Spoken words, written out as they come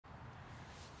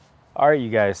All right, you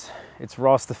guys, it's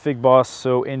Ross the Fig Boss.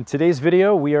 So in today's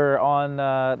video, we are on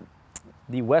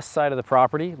the west side of the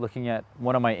property looking at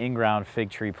one of my in-ground fig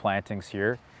tree plantings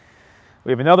here.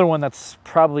 We have another one that's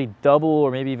probably double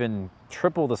or maybe even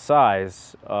triple the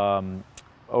size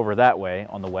over that way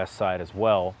on the west side as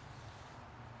well.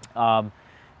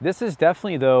 This is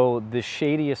definitely, though, the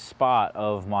shadiest spot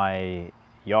of my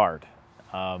yard.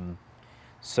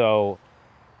 So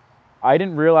I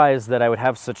didn't realize that I would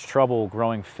have such trouble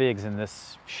growing figs in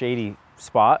this shady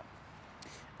spot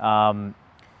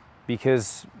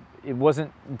because it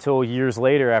wasn't until years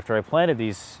later after I planted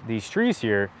these trees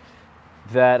here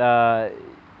that I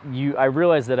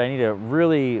realized that I need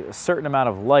a certain amount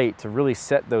of light to really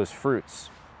set those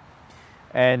fruits.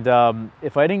 And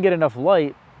if I didn't get enough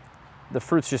light, the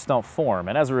fruits just don't form.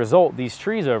 And as a result, these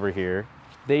trees over here,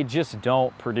 they just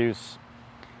don't produce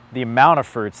the amount of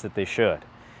fruits that they should,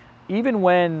 even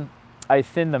when I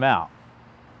thin them out.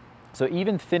 So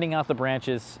even thinning out the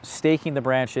branches, staking the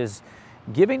branches,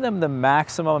 giving them the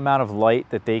maximum amount of light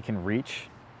that they can reach,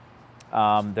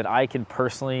 that I can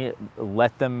personally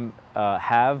let them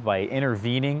have by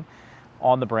intervening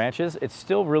on the branches, it's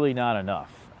still really not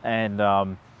enough. And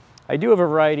I do have a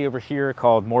variety over here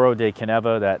called Moro de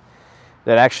Caneva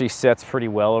that actually sets pretty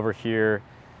well over here.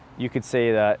 You could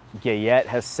say that Gayette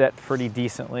has set pretty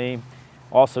decently.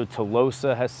 Also,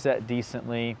 Tolosa has set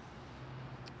decently.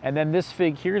 And then this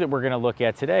fig here that we're gonna look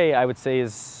at today, I would say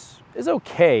is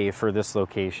okay for this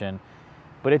location,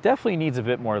 but it definitely needs a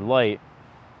bit more light.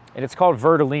 And it's called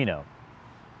Verdolino.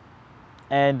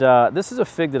 And this is a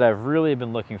fig that I've really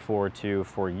been looking forward to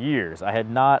for years. I had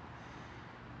not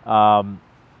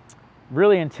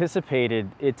really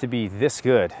anticipated it to be this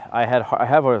good. I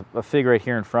have a fig right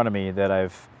here in front of me that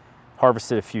I've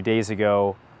harvested a few days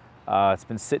ago. It's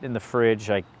been sitting in the fridge.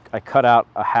 I cut out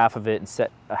a half of it and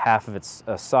set a half of it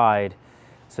aside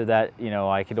so that, you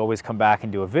know, I could always come back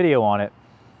and do a video on it,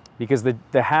 because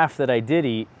the half that I did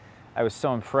eat, I was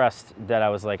so impressed that I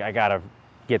was like, I gotta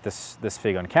get this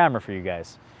fig on camera for you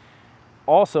guys.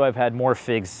 Also, I've had more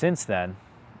figs since then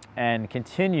and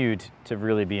continued to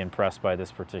really be impressed by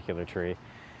this particular tree.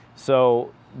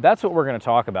 So that's what we're going to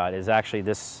talk about, is actually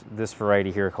this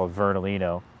variety here called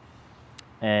Verdolino.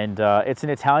 And it's an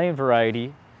Italian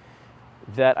variety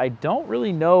that I don't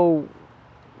really know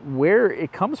where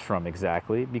it comes from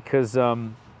exactly, because I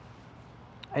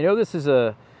know this is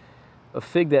a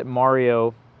fig that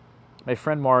Mario, my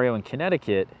friend Mario in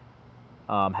Connecticut,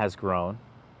 has grown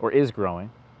or is growing.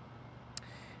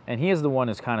 And he is the one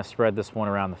who's kind of spread this one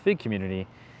around the fig community.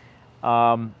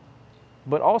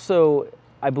 But also,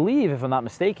 I believe, if I'm not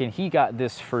mistaken, he got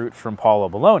this fruit from Paolo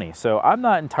Belloni. So I'm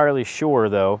not entirely sure,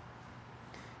 though,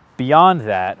 beyond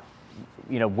that,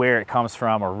 you know, where it comes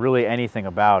from or really anything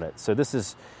about it. So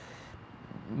this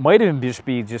might even just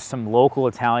be some local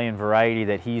Italian variety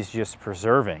that he's just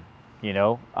preserving, you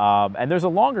know. And there's a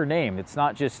longer name. It's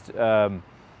not just, I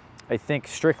think,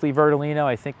 strictly Verdolino.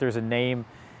 I think there's a name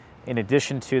in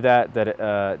addition to that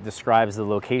describes the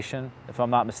location, if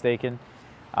I'm not mistaken.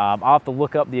 I'll have to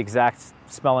look up the exact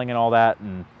spelling and all that,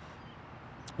 and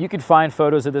you can find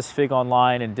photos of this fig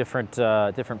online in different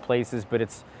places, but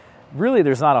it's really,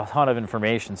 there's not a ton of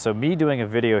information. So me doing a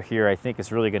video here, I think,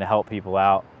 is really going to help people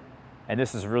out, and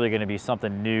this is really going to be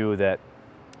something new that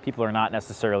people are not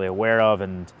necessarily aware of.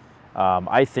 And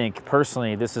I think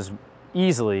personally, this is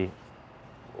easily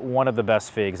one of the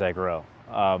best figs I grow.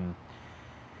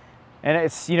 And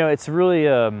it's, you know, it's really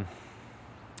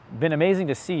been amazing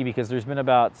to see, because there's been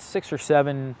about 6 or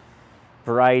 7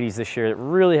 varieties this year that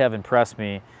really have impressed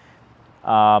me.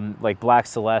 Like Black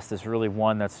Celeste is really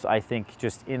one that's, I think,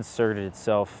 just inserted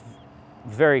itself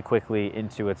very quickly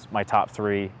into my top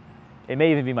 3. It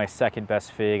may even be my second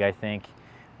best fig, I think,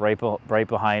 right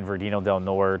behind Verdino del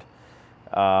Nord.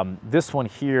 This one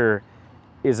here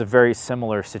is a very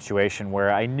similar situation,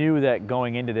 where I knew that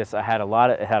going into this, it had a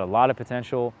lot of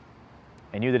potential.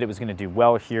 I knew that it was going to do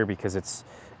well here because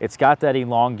it's got that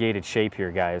elongated shape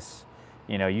here, guys.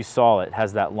 You know, you saw it. It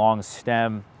has that long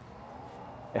stem.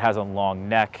 It has a long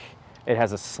neck. It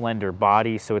has a slender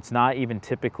body, so it's not even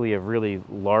typically a really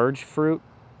large fruit.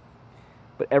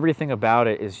 But everything about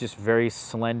it is just very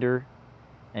slender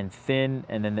and thin.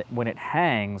 And then when it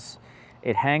hangs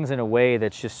in a way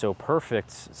that's just so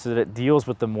perfect, so that it deals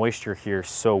with the moisture here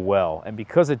so well. And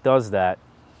because it does that,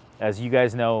 as you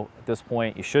guys know at this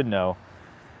point, you should know,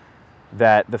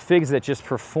 that the figs that just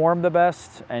perform the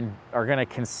best and are going to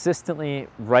consistently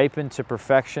ripen to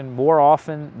perfection more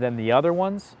often than the other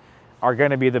ones are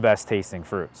going to be the best tasting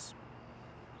fruits,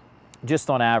 just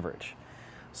on average.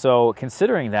 So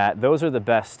considering that, those are the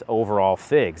best overall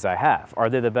figs I have. Are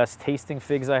they the best tasting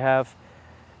figs I have?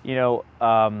 You know,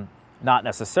 not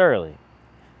necessarily.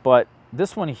 But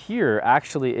this one here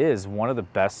actually is one of the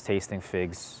best tasting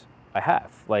figs I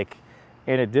have. Like,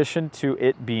 in addition to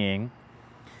it being,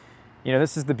 you know,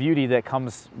 this is the beauty that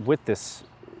comes with this.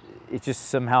 It just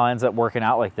somehow ends up working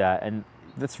out like that. And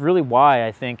that's really why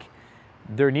I think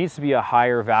there needs to be a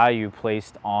higher value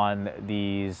placed on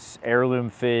these heirloom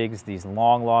figs, these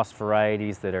long lost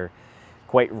varieties that are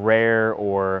quite rare,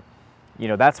 or, you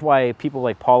know, that's why people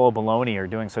like Paolo Belloni are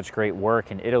doing such great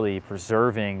work in Italy,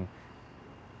 preserving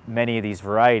many of these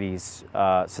varieties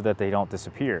so that they don't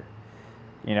disappear.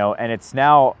 You know, and it's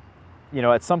now, you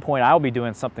know, at some point I'll be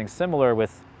doing something similar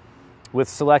with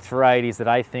select varieties that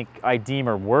I deem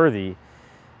are worthy.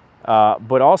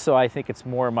 But also I think it's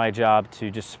more my job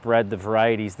to just spread the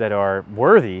varieties that are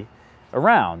worthy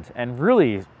around and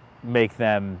really make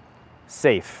them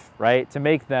safe, right? To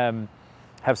make them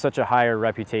have such a higher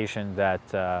reputation that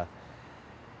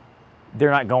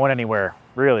they're not going anywhere,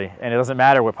 really. And it doesn't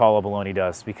matter what Paolo Belloni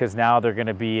does, because now they're going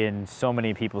to be in so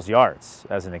many people's yards,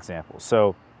 as an example.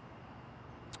 So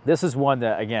this is one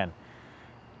that, again,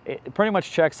 it pretty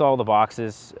much checks all the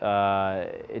boxes.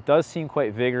 It does seem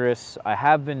quite vigorous. I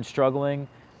have been struggling.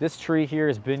 This tree here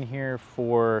has been here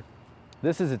for,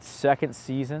 this is its second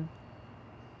season,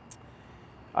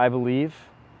 I believe.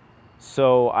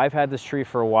 So I've had this tree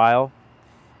for a while,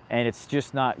 and it's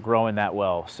just not growing that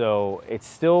well. So it's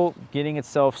still getting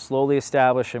itself slowly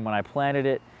established, and when I planted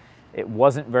it, it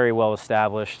wasn't very well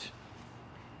established.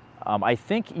 I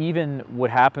think even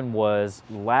what happened was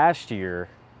last year,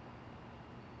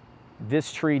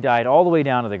 this tree died all the way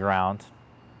down to the ground,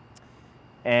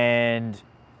 and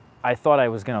I thought I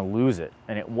was gonna lose it.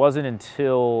 And it wasn't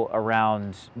until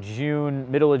around June,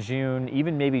 middle of June,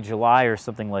 even maybe July or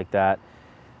something like that,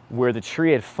 where the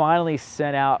tree had finally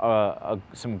sent out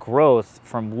some growth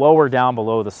from lower down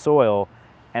below the soil,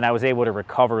 and I was able to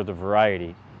recover the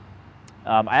variety.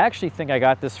 I actually think I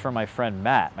got this from my friend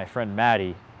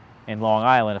Matty in Long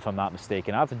Island, if I'm not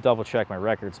mistaken. I'll have to double check my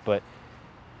records, but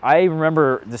I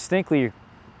remember distinctly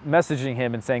messaging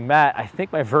him and saying, Matt, I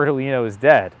think my Verdolino is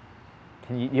dead.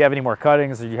 Can you have any more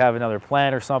cuttings, or do you have another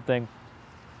plant or something?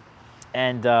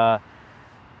 And then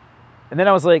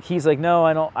I was like, he's like, no,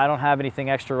 I don't have anything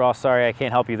extra raw. Sorry, I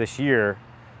can't help you this year.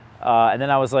 And then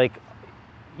I was like,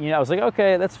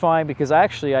 okay, that's fine, because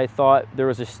I thought there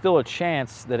was still a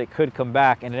chance that it could come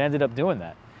back, and it ended up doing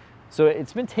that. So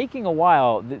it's been taking a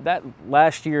while. That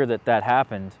last year that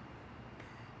happened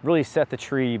really set the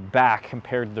tree back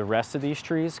compared to the rest of these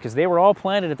trees, because they were all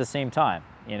planted at the same time,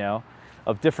 you know,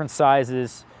 of different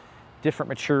sizes, different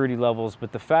maturity levels.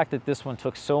 But the fact that this one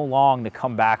took so long to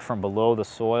come back from below the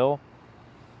soil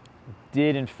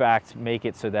did in fact make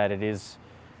it so that it is,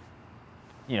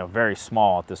 you know, very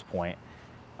small at this point.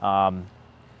 So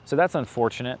that's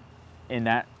unfortunate in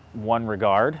that one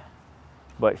regard.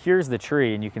 But here's the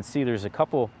tree, and you can see there's a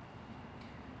couple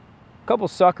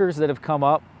suckers that have come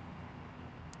up,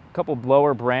 a couple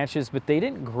lower branches, but they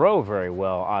didn't grow very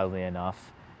well, oddly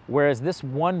enough. Whereas this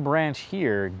one branch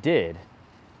here did.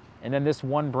 And then this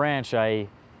one branch, I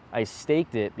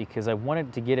staked it because I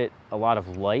wanted to get it a lot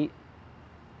of light,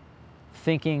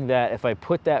 thinking that if I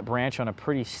put that branch on a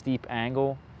pretty steep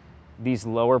angle, these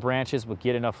lower branches would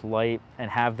get enough light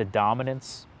and have the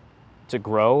dominance to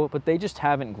grow, but they just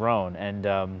haven't grown. And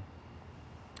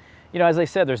you know, as I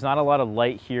said, there's not a lot of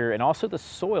light here, and also the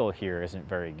soil here isn't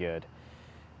very good,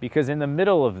 because in the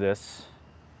middle of this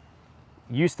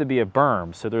used to be a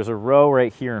berm. So there's a row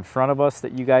right here in front of us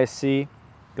that you guys see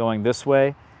going this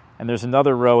way, and there's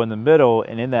another row in the middle,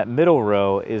 and in that middle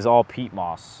row is all peat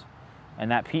moss.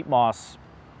 And that peat moss,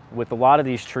 with a lot of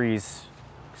these trees,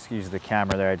 excuse the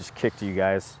camera there, I just kicked you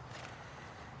guys.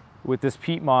 With this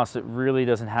peat moss, it really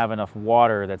doesn't have enough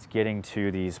water that's getting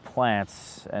to these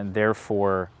plants, and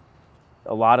therefore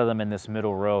a lot of them in this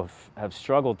middle row have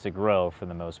struggled to grow for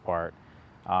the most part.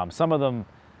 Some of them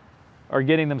are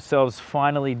getting themselves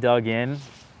finally dug in,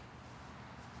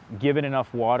 given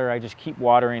enough water. I just keep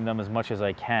watering them as much as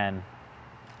I can.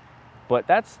 But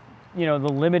that's, you know,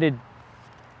 the limited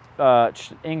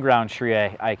in-ground tree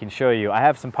I can show you. I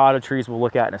have some potted trees we'll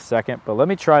look at in a second, but let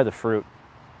me try the fruit.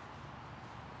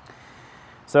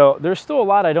 So there's still a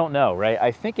lot I don't know, right?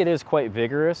 I think it is quite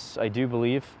vigorous, I do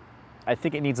believe. I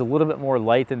think it needs a little bit more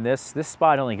light than this. This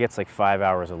spot only gets like 5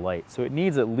 hours of light, so it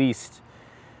needs at least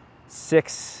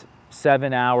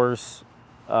 6-7 hours.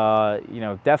 You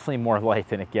know, definitely more light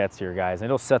than it gets here, guys. And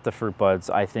it'll set the fruit buds,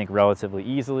 I think, relatively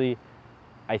easily.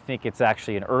 I think it's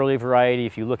actually an early variety.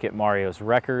 If you look at Mario's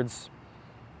records,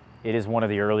 it is one of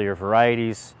the earlier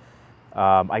varieties.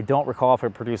 I don't recall if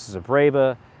it produces a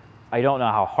breva. I don't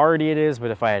know how hardy it is,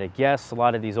 but if I had to guess, a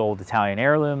lot of these old Italian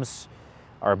heirlooms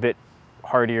are a bit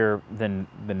hardier than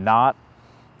not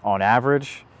on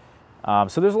average.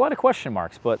 So there's a lot of question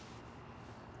marks, but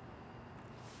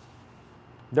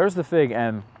there's the fig,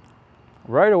 and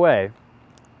right away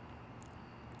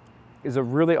is a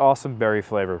really awesome berry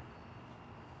flavor.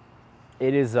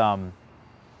 It is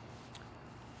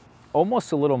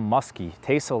almost a little musky.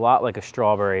 Tastes a lot like a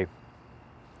strawberry,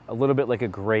 a little bit like a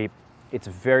grape. It's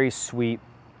very sweet,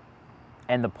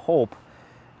 and the pulp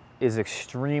is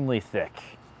extremely thick,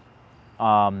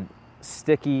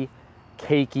 sticky,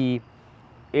 cakey.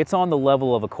 It's on the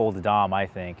level of a Col de Dame, I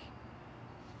think.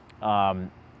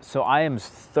 So I am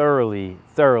thoroughly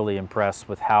impressed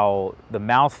with how the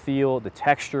mouthfeel, the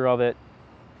texture of it,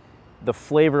 the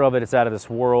flavor of it is out of this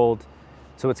world.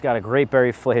 So it's got a great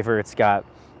berry flavor. It's got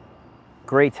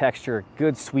great texture,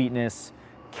 good sweetness,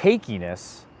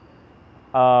 cakiness.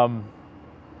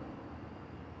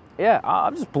 Yeah,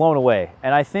 I'm just blown away.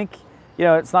 And I think, you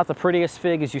know, it's not the prettiest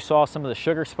fig, as you saw some of the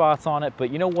sugar spots on it,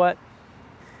 but you know what?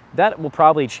 That will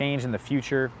probably change in the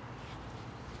future.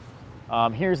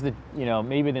 Here's the, you know,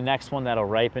 maybe the next one that'll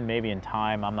ripen, maybe in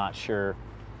time, I'm not sure.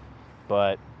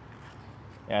 But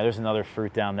yeah, there's another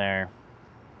fruit down there.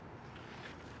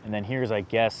 And then here's, I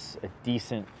guess, a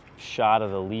decent shot of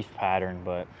the leaf pattern,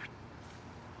 but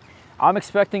I'm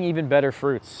expecting even better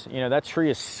fruits. You know, that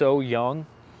tree is so young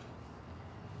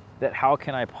that how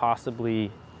can I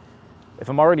possibly, if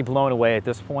I'm already blown away at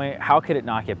this point, how could it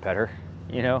not get better?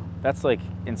 You know, that's like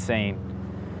insane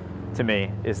to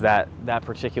me, is that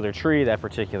particular tree, that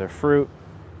particular fruit.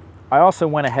 I also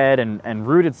went ahead and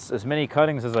rooted as many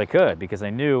cuttings as I could because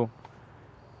I knew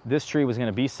this tree was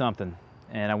gonna be something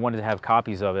and I wanted to have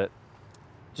copies of it,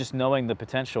 just knowing the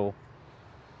potential.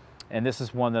 And this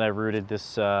is one that I rooted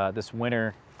this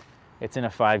winter. It's in a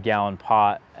 5-gallon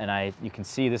pot, and you can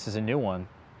see this is a new one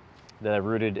that I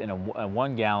rooted in a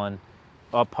 1 gallon,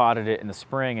 up potted it in the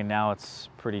spring, and now it's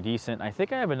pretty decent. I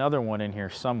think I have another one in here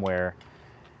somewhere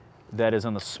that is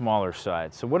on the smaller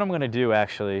side. So what I'm gonna do,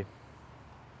 actually,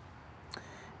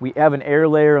 we have an air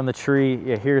layer on the tree.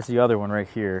 Yeah, here's the other one right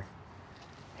here.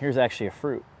 Here's actually a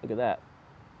fruit, look at that.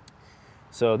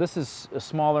 So this is a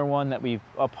smaller one that we've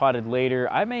up potted later.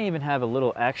 I may even have a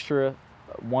little extra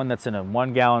one that's in a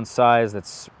 1 gallon size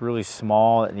that's really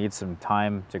small, that needs some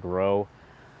time to grow.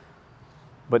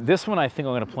 But this one I think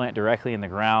I'm gonna plant directly in the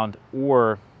ground,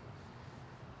 or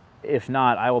if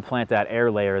not, I will plant that air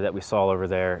layer that we saw over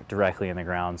there directly in the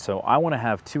ground. So I wanna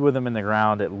have 2 of them in the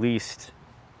ground at least,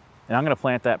 and I'm gonna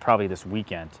plant that probably this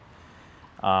weekend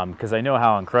because I know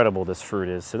how incredible this fruit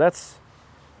is. So that's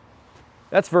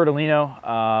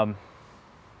Verdolino.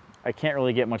 I can't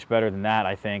really get much better than that,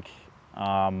 I think.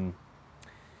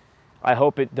 I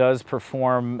hope it does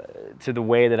perform to the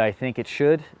way that I think it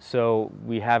should. So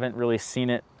we haven't really seen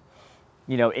it,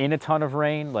 you know, in a ton of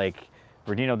rain, like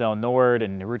Verdino del Nord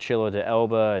and Ruccello de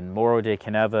Elba and Moro de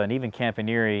Caneva and even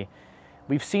Campanile.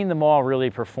 We've seen them all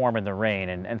really perform in the rain.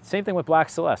 And same thing with Black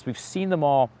Celeste. We've seen them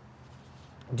all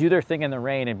do their thing in the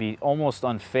rain and be almost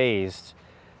unfazed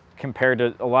compared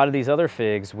to a lot of these other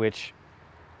figs, which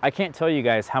I can't tell you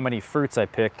guys how many fruits I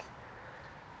pick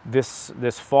this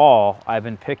fall. I've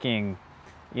been picking,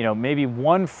 you know, maybe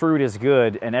 1 fruit is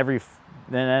good, and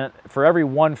then for every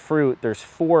 1 fruit, there's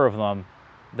 4 of them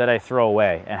that I throw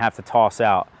away and have to toss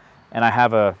out. And I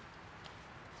have a,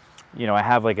 you know, I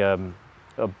have like a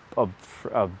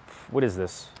what is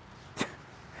this?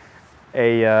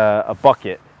 a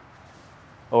bucket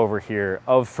over here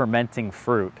of fermenting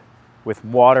fruit with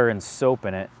water and soap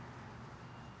in it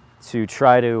to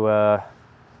try to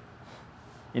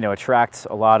you know, attract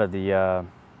a lot of the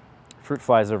fruit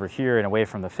flies over here and away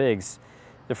from the figs.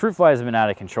 The fruit flies have been out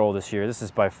of control this year. This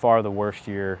is by far the worst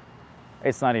year.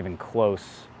 It's not even close.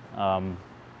 So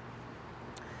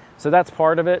that's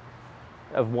part of it,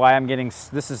 of why I'm getting,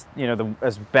 this is, you know,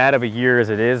 as bad of a year as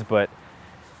it is, but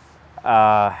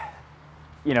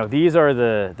you know, these are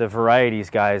the varieties,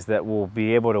 guys, that will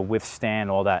be able to withstand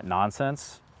all that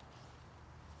nonsense,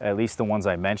 at least the ones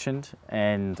I mentioned,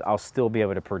 and I'll still be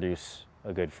able to produce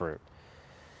a good fruit.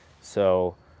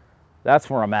 So that's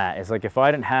where I'm at. It's like, if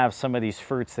I didn't have some of these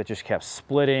fruits that just kept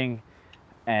splitting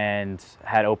and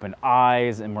had open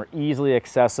eyes and were easily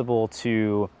accessible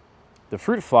to the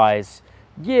fruit flies,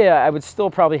 yeah, I would still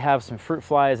probably have some fruit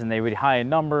flies and they would be high in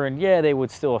number, and yeah, they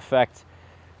would still affect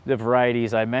the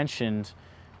varieties I mentioned,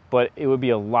 but it would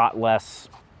be a lot less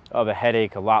of a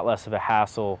headache, a lot less of a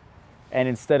hassle. And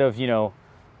instead of, you know,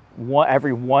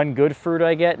 every 1 good fruit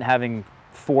I get and having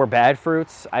 4 bad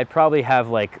fruits, I'd probably have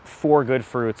like 4 good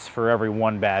fruits for every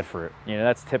 1 bad fruit. You know,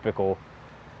 that's typical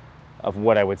of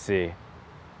what I would see.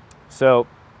 So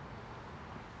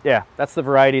yeah, that's the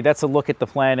variety. That's a look at the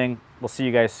planting. We'll see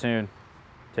you guys soon.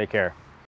 Take care.